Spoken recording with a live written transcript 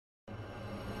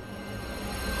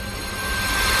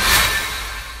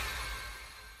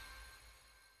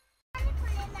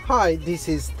Hi, this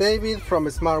is David from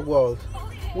Smart World.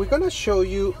 We're gonna show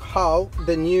you how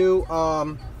the new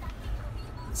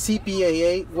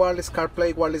CPAA Wireless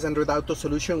Carplay Wireless Android Auto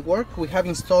solution work. We have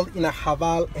installed in a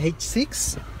Haval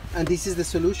H6, and this is the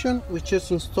solution. We just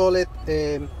install it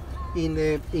in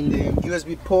the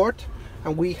USB port,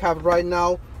 and we have right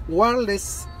now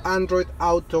Wireless Android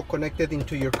Auto connected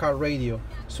into your car radio.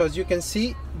 So as you can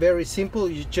see, very simple.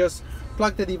 You just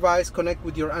plug the device, connect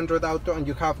with your Android Auto, and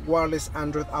you have Wireless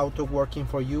Android Auto working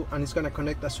for you, and it's going to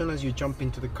connect as soon as you jump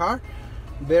into the car.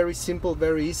 Very simple,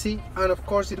 very easy. And of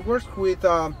course it works with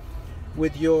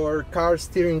your car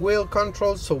steering wheel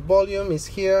control. So volume is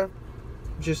here,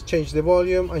 just change the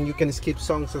volume, and you can skip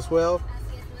songs as well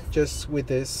just with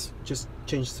this, just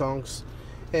change songs.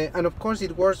 And of course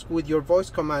it works with your voice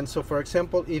command. So for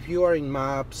example, if you are in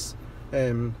maps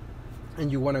and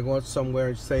you want to go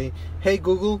somewhere, say, hey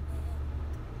Google,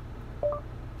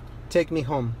 take me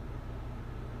home,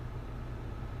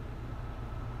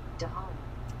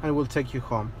 and will take you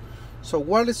home. So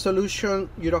wireless solution,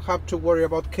 you don't have to worry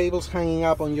about cables hanging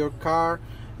up on your car.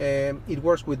 It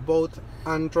works with both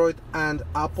Android and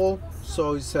Apple,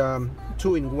 so it's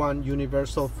 2-in-1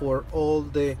 universal for all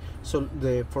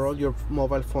for all your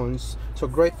mobile phones. So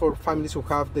great for families who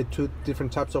have the two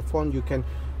different types of phone. You can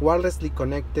wirelessly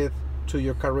connect it to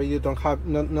your car radio. Don't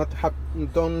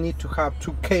need to have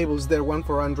two cables there, one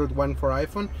for Android, one for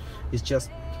iPhone. It's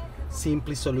just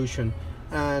simply solution.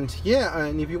 And yeah,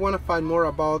 and if you want to find more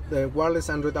about the Wireless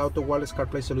Android Auto Wireless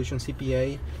CarPlay solution,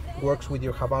 CPA, works with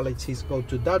your Haval H6, go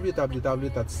to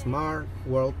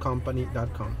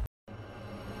www.smartworldcompany.com.